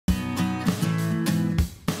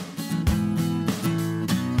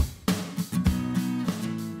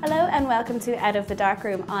and welcome to Out of the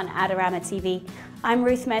Darkroom on Adorama TV. I'm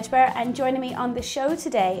Ruth Medjber, and joining me on the show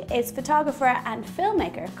today is photographer and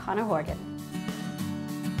filmmaker Conor Horgan.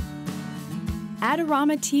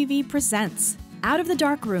 Adorama TV presents Out of the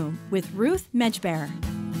Darkroom with Ruth Medjber.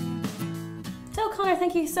 So Conor,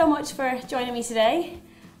 thank you so much for joining me today.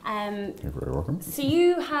 You're very welcome. So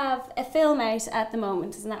you have a film out at the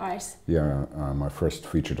moment, isn't that right? Yeah, my first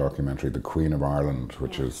feature documentary, The Queen of Ireland,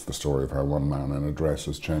 which is the story of how one man in a dress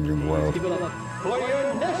is changing the world. For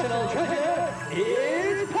your national treasure,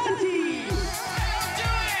 it's Panti!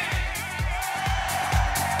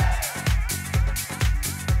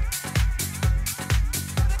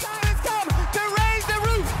 The time has come to raise the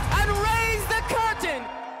roof and raise the curtain!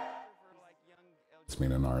 It's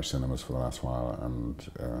been in our cinemas for the last while and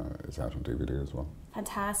it's out on DVD as well.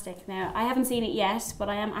 Fantastic. Now, I haven't seen it yet, but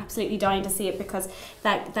I am absolutely dying to see it because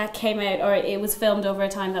that came out, or it was filmed over a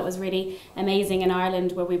time that was really amazing in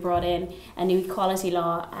Ireland, where we brought in a new equality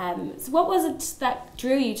law. So what was it that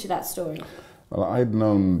drew you to that story? Well, I'd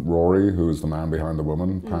known Rory, who is the man behind the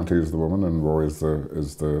woman. Panti is the woman and Rory is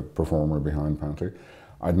the performer behind Panti.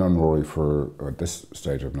 I'd known Rory at this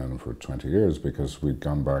stage I've known him for 20 years because we'd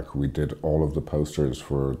gone back, we did all of the posters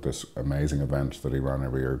for this amazing event that he ran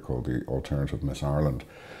every year called the Alternative Miss Ireland.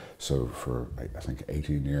 So for, I think,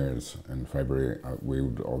 18 years in February, we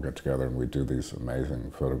would all get together and we'd do these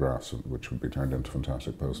amazing photographs which would be turned into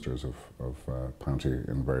fantastic posters of Panti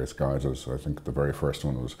in various guises. So I think the very first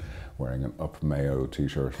one was wearing an Up Mayo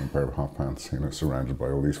t-shirt and a pair of hot pants, surrounded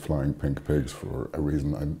by all these flying pink pigs for a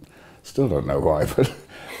reason I still don't know why, but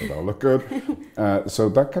it all looked good. So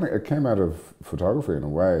that it came out of photography in a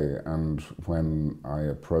way, and when I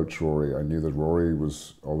approached Rory, I knew that Rory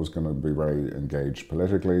was always going to be very engaged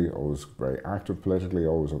politically, always very active politically,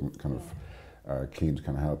 always kind of keen to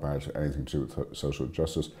kind of help out anything to do with social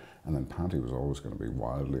justice, and then Panti was always going to be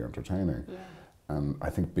wildly entertaining. Yeah. And I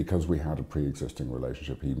think because we had a pre-existing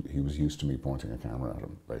relationship, he was used to me pointing a camera at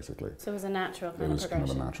him, basically. So it was a natural kind of progression. It was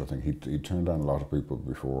kind of a natural thing. He turned down a lot of people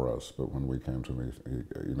before us, but when we came to me,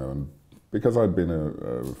 and because I'd been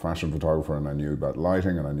a fashion photographer and I knew about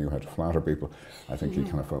lighting and I knew how to flatter people, I think he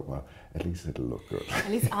kind of felt, well, at least it'll look good. At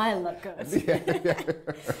least I'll look good. Yeah.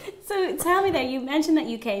 So tell me you mentioned that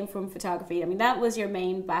you came from photography. I mean, that was your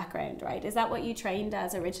main background, right? Is that what you trained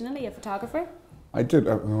as originally, a photographer? I did.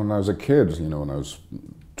 When I was a kid, when I was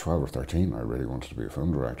 12 or 13, I really wanted to be a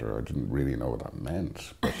film director. I didn't really know what that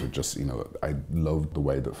meant, but it just, I loved the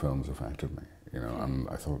way that films affected me, and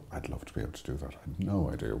I thought I'd love to be able to do that. I had no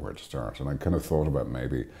idea where to start, and I kind of thought about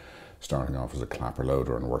maybe starting off as a clapper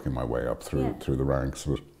loader and working my way up through the ranks,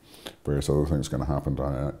 but various other things kind of happened.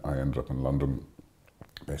 I ended up in London,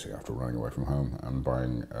 basically after running away from home and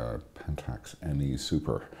buying a Pentax NE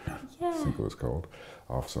Super, I think it was called,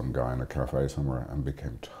 off some guy in a cafe somewhere, and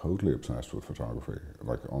became totally obsessed with photography,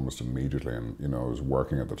 like almost immediately. And I was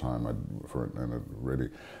working at the time in a really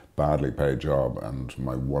badly paid job, and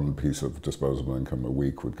my one piece of disposable income a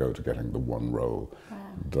week would go to getting the one roll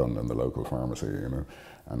done in the local pharmacy,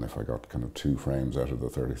 and if I got kind of 2 frames out of the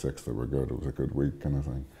 36 that were good, it was a good week kind of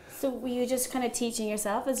thing. So were you just kind of teaching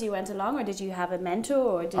yourself as you went along, or did you have a mentor,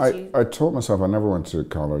 or did you? I taught myself. I never went to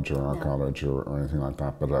college or art college or anything like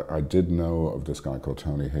that, but I did know of this guy called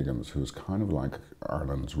Tony Higgins, who was kind of like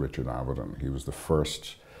Ireland's Richard Avedon. He was the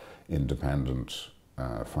first independent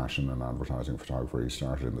fashion and advertising photographer. He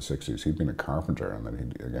started in the 60s. He'd been a carpenter, and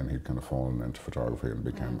then he'd kind of fallen into photography and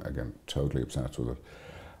became, again, totally obsessed with it.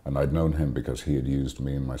 And I'd known him because he had used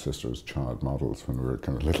me and my sister as child models when we were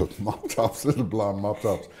kind of little mop tops, little blonde mop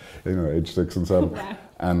tops, age 6 and 7. Wow.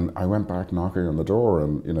 And I went back knocking on the door,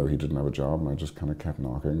 and he didn't have a job, and I just kind of kept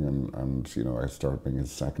knocking, and I started being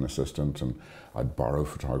his second assistant, and I'd borrow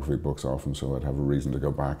photography books off him, so I'd have a reason to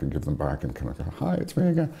go back and give them back and kind of go, hi, it's me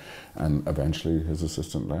again. And eventually his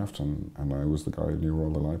assistant left, and I was the guy who knew where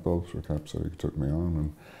all the light bulbs were kept, so he took me on.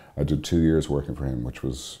 And I did 2 years working for him, which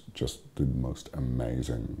was just the most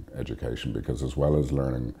amazing education, because as well as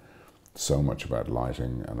learning so much about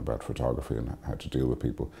lighting and about photography and how to deal with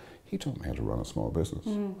people, he taught me how to run a small business,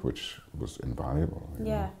 which was invaluable.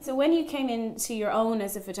 Yeah. So when you came into your own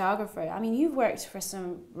as a photographer, I mean, you've worked for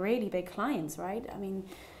some really big clients, right? I mean,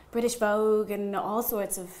 British Vogue and all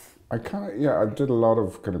sorts of... I did a lot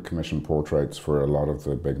of kind of commission portraits for a lot of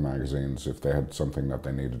the big magazines. If they had something that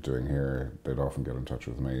they needed doing here, they'd often get in touch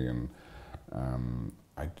with me, and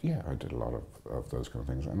I did a lot of those kind of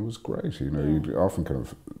things, and it was great. You'd often kind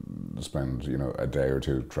of spend a day or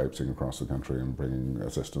two traipsing across the country and bringing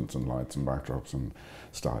assistants and lights and backdrops and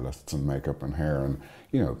stylists and makeup and hair, and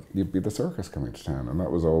you'd be the circus coming to town, and that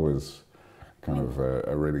was always kind of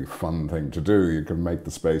a really fun thing to do. You can make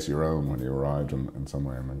the space your own when you arrive in some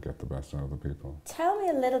way and then get the best out of the people. Tell me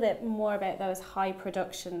a little bit more about those high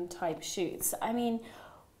production type shoots. I mean,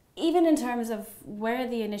 even in terms of where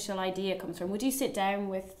the initial idea comes from, would you sit down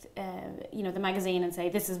with the magazine and say,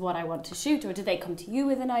 this is what I want to shoot, or did they come to you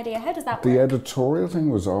with an idea? How does that work? The editorial thing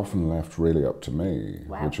was often left really up to me,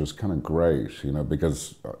 wow. which was kind of great,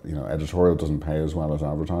 because editorial doesn't pay as well as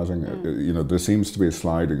advertising. There seems to be a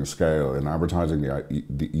sliding scale in advertising.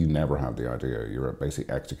 You never have the idea. You're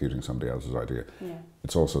basically executing somebody else's idea. Yeah.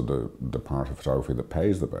 It's also the part of photography that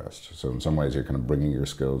pays the best. So in some ways you're kind of bringing your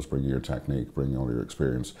skills, bringing your technique, bringing all your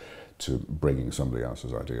experience to bringing somebody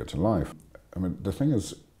else's idea to life. I mean, the thing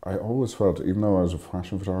is, I always felt, even though I was a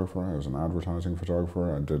fashion photographer, I was an advertising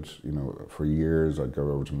photographer. I did, for years, I'd go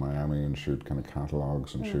over to Miami and shoot kind of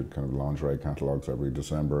catalogs and shoot kind of lingerie catalogs every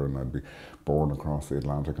December, and I'd be borne across the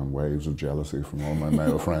Atlantic on waves of jealousy from all my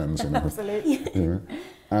male friends. Absolutely.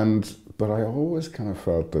 But I always kind of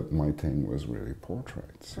felt that my thing was really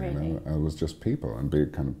portraits. Really? It was just people, and be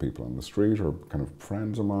it kind of people on the street or kind of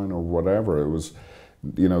friends of mine or whatever. It was,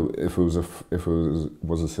 if it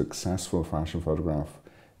was a successful fashion photograph,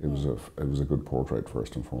 it was a good portrait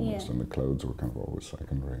first and foremost, and the clothes were kind of always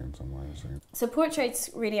secondary in some ways. So portraits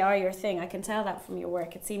really are your thing. I can tell that from your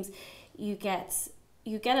work. It seems you get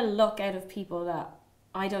a look out of people that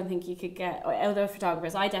I don't think you could get, or other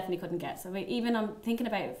photographers I definitely couldn't get. So even I'm thinking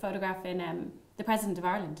about photographing the President of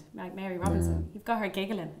Ireland, like Mary Robinson. You've got her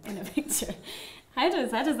giggling in a picture. How does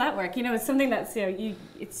that work? It's something that's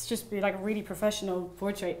it's just be like a really professional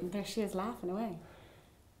portrait, and there she is laughing away.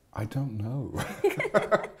 I don't know.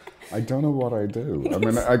 I don't know what I do. I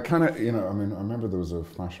mean, I kind of, I remember there was a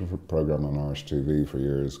fashion program on Irish TV for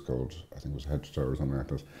years called, I think it was Head to Toe or something like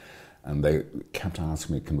that. And they kept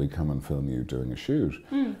asking me, can we come and film you doing a shoot?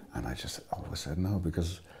 And I just always said no,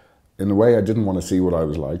 because in a way I didn't want to see what I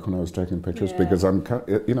was like when I was taking pictures, because I'm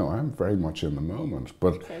very much in the moment.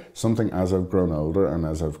 But something, as I've grown older and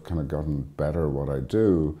as I've kind of gotten better at what I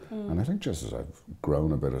do, and I think just as I've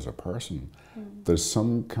grown a bit as a person, there's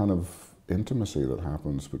some kind of intimacy that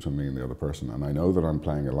happens between me and the other person. And I know that I'm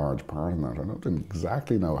playing a large part in that. I don't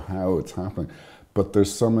exactly know how it's happening, but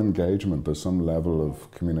there's some engagement, there's some level of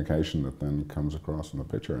communication that then comes across in the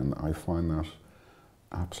picture, and I find that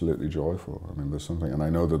absolutely joyful. I mean, there's something, and I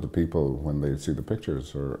know that the people, when they see the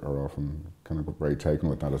pictures, are often kind of very taken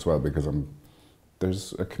with that as well, because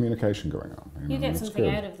there's a communication going on. You get something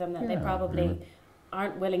out of them that they probably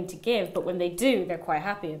aren't willing to give, but when they do, they're quite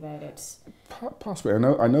happy about it. Possibly. I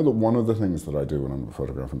know that one of the things that I do when I'm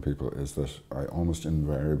photographing people is that I almost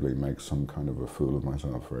invariably make some kind of a fool of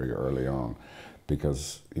myself very early on,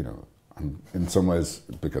 because in some ways,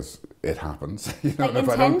 because it happens. Like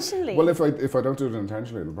intentionally? If I don't do it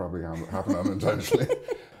intentionally, it'll probably happen unintentionally.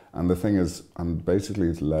 And the thing is, I'm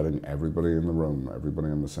basically letting everybody in the room, everybody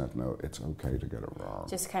on the set know it's okay to get it wrong.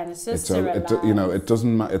 Just kind of it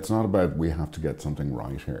doesn't. It's not about we have to get something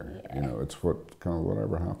right here. It's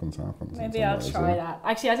whatever happens. Maybe I'll try that.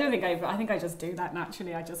 Actually, I think I just do that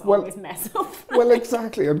naturally. I just always mess up. Well,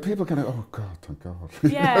 exactly. And people kind of, oh God, thank God.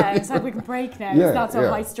 Yeah, it's like we can break now. It's not so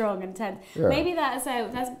high strung and tense. Yeah. Maybe that's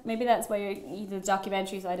why the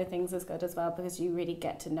documentary side of things is good as well, because you really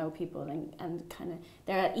get to know people and kind of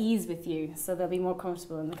they're at ease with you, so they'll be more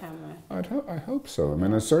comfortable in the camera. I hope so. I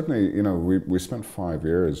mean, certainly, we spent 5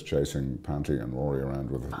 years chasing Panti and Rory around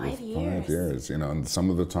with 5 years, and some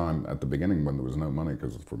of the time at the beginning when there was no money,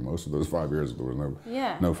 because for most of those 5 years there was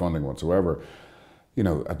no funding whatsoever.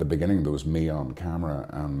 At the beginning there was me on camera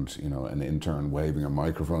and, an intern waving a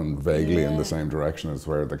microphone vaguely in the same direction as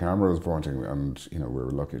where the camera was pointing, and, we were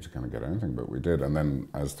lucky to kind of get anything, but we did. And then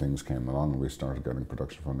as things came along and we started getting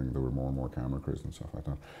production funding, there were more and more camera crews and stuff like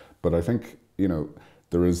that. But I think,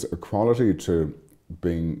 there is a quality to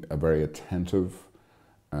being a very attentive,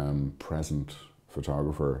 present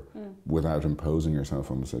photographer without imposing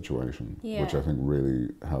yourself on the situation, which I think really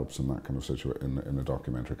helps in that kind of situation, in a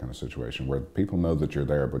documentary kind of situation, where people know that you're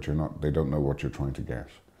there, but they don't know what you're trying to get.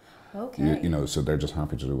 Okay. So they're just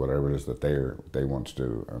happy to do whatever it is that they want to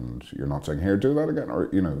do, and you're not saying, here, do that again, or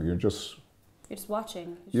you're just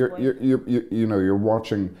watching. You're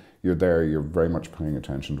watching. You're there. You're very much paying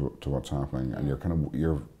attention to what's happening, and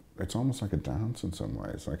it's almost like a dance in some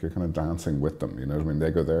ways. Like you're kind of dancing with them. You know what I mean?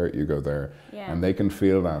 They go there, you go there, and they can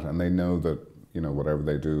feel that, and they know that whatever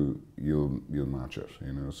they do, you'll match it.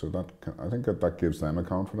 So I think that gives them a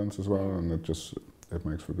confidence as well, and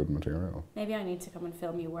for good material. Maybe I need to come and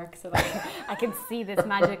film your work so that I can see this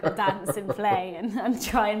magical dance in play and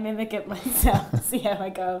try and mimic it myself, see how I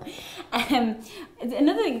go.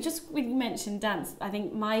 Another thing, just when you mentioned dance, I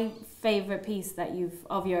think my favourite piece that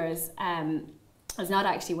of yours is not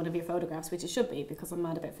actually one of your photographs, which it should be because I'm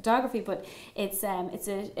mad about photography, but it's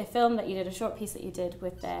a film that you did, a short piece that you did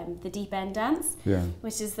with the Deep End Dance,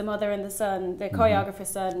 which is the mother and the son, the choreographer's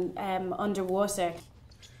son, underwater.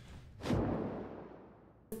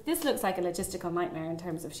 This looks like a logistical nightmare in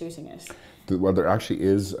terms of shooting it. Well, there actually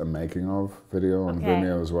is a making of video on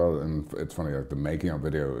Vimeo as well, and it's funny, like the making of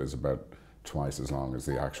video is about twice as long as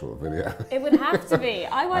the actual video. It would have to be.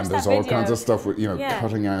 I watched that video. And there's all kinds of stuff with,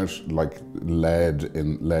 cutting out like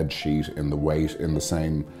lead sheet in the weight, in the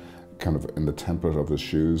same kind of, in the template of his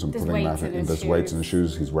shoes, and putting that in, there's weights in his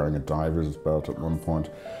shoes. He's wearing a diver's belt at one point.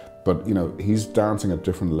 But he's dancing at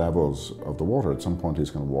different levels of the water. At some point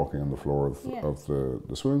he's kind of walking on the floor of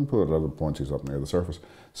the swimming pool, at other points he's up near the surface.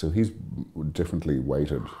 So he's differently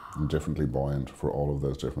weighted and differently buoyant for all of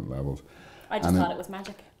those different levels. I just thought it was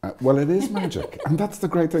magic. Well, it is magic, and that's the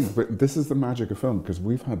great thing. But this is the magic of film, because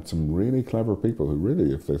we've had some really clever people who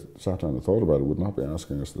really, if they sat down and thought about it, would not be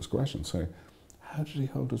asking us this question. Say, how did he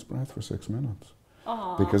hold his breath for 6 minutes?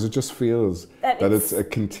 Aww. Because it just feels that it's a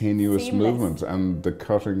continuous seamless movement, and the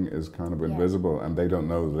cutting is kind of invisible, and they don't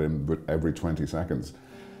know that in every 20 seconds,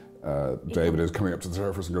 David is coming up to the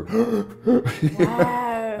surface and going,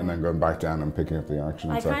 wow. and then going back down and picking up the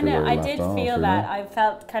action. I did feel that. I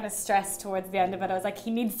felt kind of stressed towards the end of it. I was like,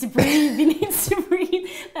 he needs to breathe. He needs to breathe.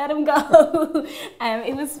 Let him go.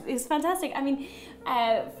 It was fantastic. I mean,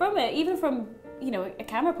 even from a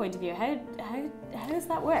camera point of view, how does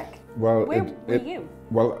that work? Well, where were you?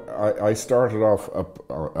 Well, I started off up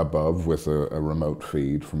above with a remote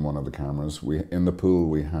feed from one of the cameras. In the pool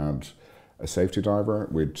we had a safety diver,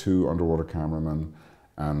 we had 2 underwater cameramen,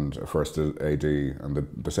 and a first AD, and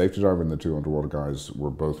the safety diver and the 2 underwater guys were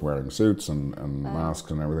both wearing suits and masks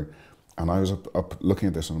and everything. And I was up looking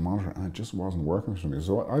at this on the monitor, and it just wasn't working for me.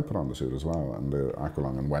 So I put on the suit as well and the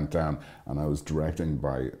aqualung and went down, and I was directing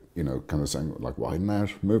by, kind of saying, like, widen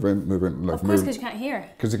out, move in. Like, of course, because you can't hear.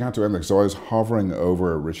 Because you can't do anything. So I was hovering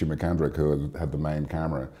over Richie McKendrick, who had the main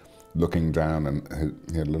camera, looking down, and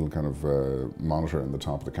he had a little kind of monitor in the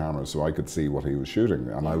top of the camera, so I could see what he was shooting,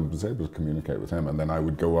 and I was able to communicate with him. And then I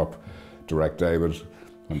would go up, direct David,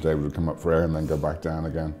 and David would come up for air and then go back down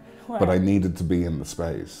again. Wow. But I needed to be in the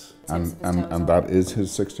space. And that is his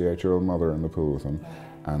 68-year-old mother in the pool with him.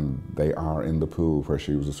 And they are in the pool where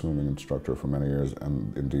she was a swimming instructor for many years,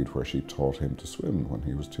 and indeed where she taught him to swim when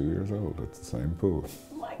he was 2 years old. It's the same pool.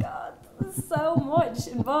 Oh my God, there's so much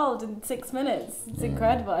involved in 6 minutes. It's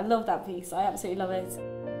incredible. I love that piece. I absolutely love it.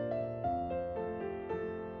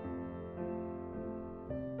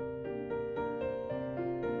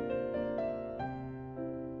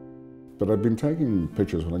 But I'd been taking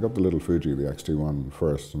pictures when I got the little Fuji, the X-T1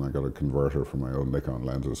 first, and I got a converter for my own Nikon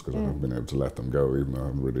lenses because I haven't been able to let them go, even though I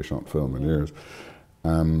haven't really shot film in years.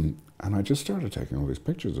 And I just started taking all these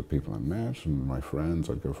pictures of people I met and my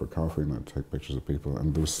friends. I'd go for coffee and I'd take pictures of people,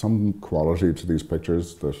 and there was some quality to these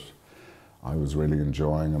pictures that I was really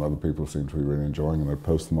enjoying and other people seemed to be really enjoying, and I'd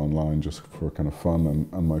post them online just for kind of fun.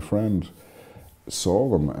 And my friend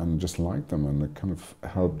saw them and just liked them, and it kind of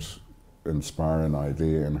helped inspire an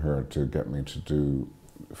idea in her to get me to do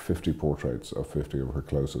 50 portraits of 50 of her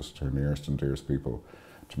closest, her nearest and dearest people,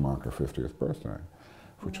 to mark her 50th birthday,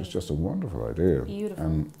 which was just a wonderful idea.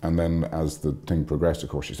 Beautiful. And then as the thing progressed, of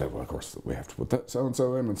course, she said, well, of course, we have to put that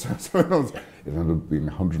so-and-so in and so-and-so in. It ended up being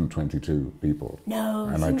 122 people. No.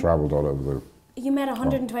 And I travelled all over the... You met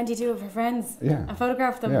 122 of her friends? Yeah. And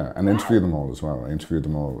photographed them? Yeah, and interviewed them all as well. I interviewed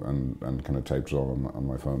them all and kind of taped it all on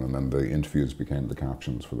my phone, and then the interviews became the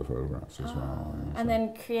captions for the photographs as well. Yeah, and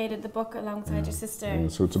then created the book alongside your sister. Yeah,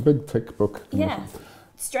 so it's a big, thick book. Yeah.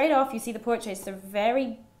 Straight off, you see the portraits. They're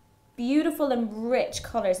very beautiful and rich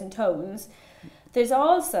colours and tones. There's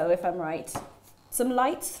also, if I'm right, some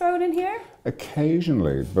lights thrown in here?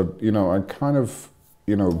 Occasionally, but, I kind of...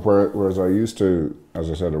 whereas I used to, as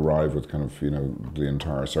I said, arrive with kind of, the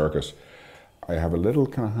entire circus, I have a little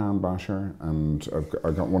kind of hand basher, and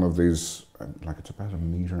I've got one of these, like it's about 1.5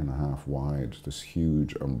 meters wide, this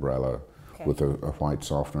huge umbrella with a white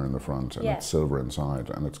softener in the front, and it's silver inside,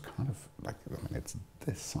 and it's kind of like, it's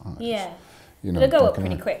this size. Yeah. It'll go up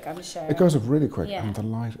pretty quick, I'm sure. It goes up really quick, and the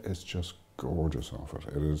light is just gorgeous off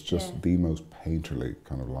it. It is just the most painterly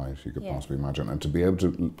kind of light you could possibly imagine, and to be able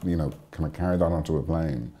to, kind of carry that onto a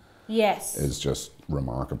plane Yes. is just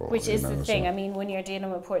remarkable. Which is the thing. So. I mean, when you're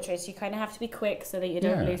dealing with portraits, you kind of have to be quick so that you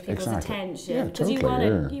don't lose people's attention. Yeah, because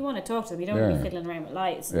totally, you want to talk to them. You don't want to be fiddling around with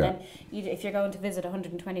lights. And then if you're going to visit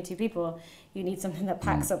 122 people, you need something that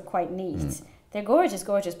packs up quite neat. They're gorgeous,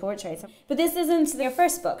 gorgeous portraits. But this isn't your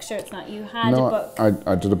first book. Sure, it's not. You had a book.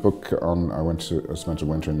 I did a book on. I spent a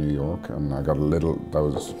winter in New York, and I got a little. That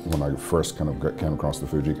was when I first kind of came across the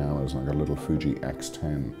Fuji cameras, and I got a little Fuji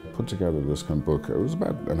X10. Put together this kind of book. It was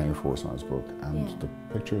about an A4 size book, and the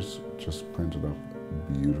pictures just printed up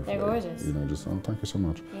beautifully. They're gorgeous. You know, just thank you so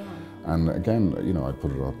much. Yeah. And again, you know, I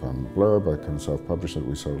put it up on Blurb. I kind of self-published it.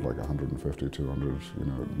 We sold like 150, 200. You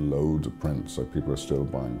know, loads of prints. Like people are still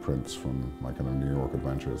buying prints from my kind of New York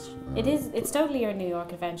adventures. It's totally your New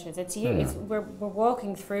York adventures. It's you. Yeah. We're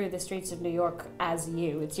walking through the streets of New York as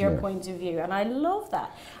you. It's your point of view, and I love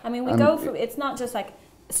that. I mean, it's not just like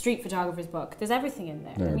a street photographer's book. There's everything in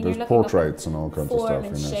there. Yeah, I mean, there's you're looking portraits and all kinds of stuff. Form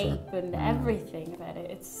and you know, shape and everything about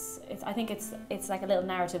it. I think it's like a little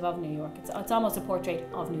narrative of New York. It's almost a portrait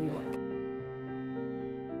of New York.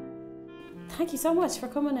 Thank you so much for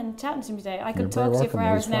coming and chatting to me today. I could talk to you for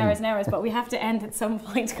hours and hours and hours, but we have to end at some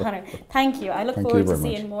point, Conor. Thank you. I look forward to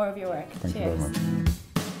seeing more of your work. Thank Cheers. you very much.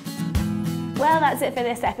 Well, that's it for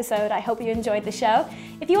this episode. I hope you enjoyed the show.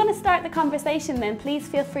 If you want to start the conversation, then please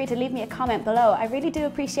feel free to leave me a comment below. I really do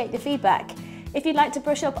appreciate the feedback. If you'd like to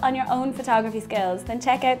brush up on your own photography skills, then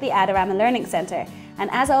check out the Adorama Learning Centre. And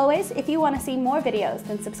as always, if you want to see more videos,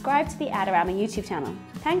 then subscribe to the Adorama YouTube channel.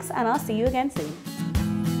 Thanks, and I'll see you again soon.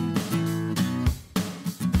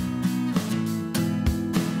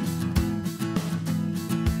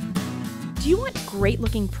 Do you want great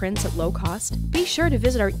looking prints at low cost? Be sure to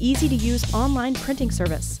visit our easy to use online printing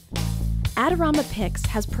service. Adorama Pix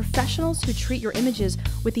has professionals who treat your images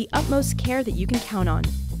with the utmost care that you can count on.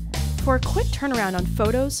 For a quick turnaround on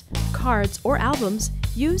photos, cards, or albums,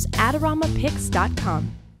 use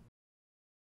AdoramaPix.com.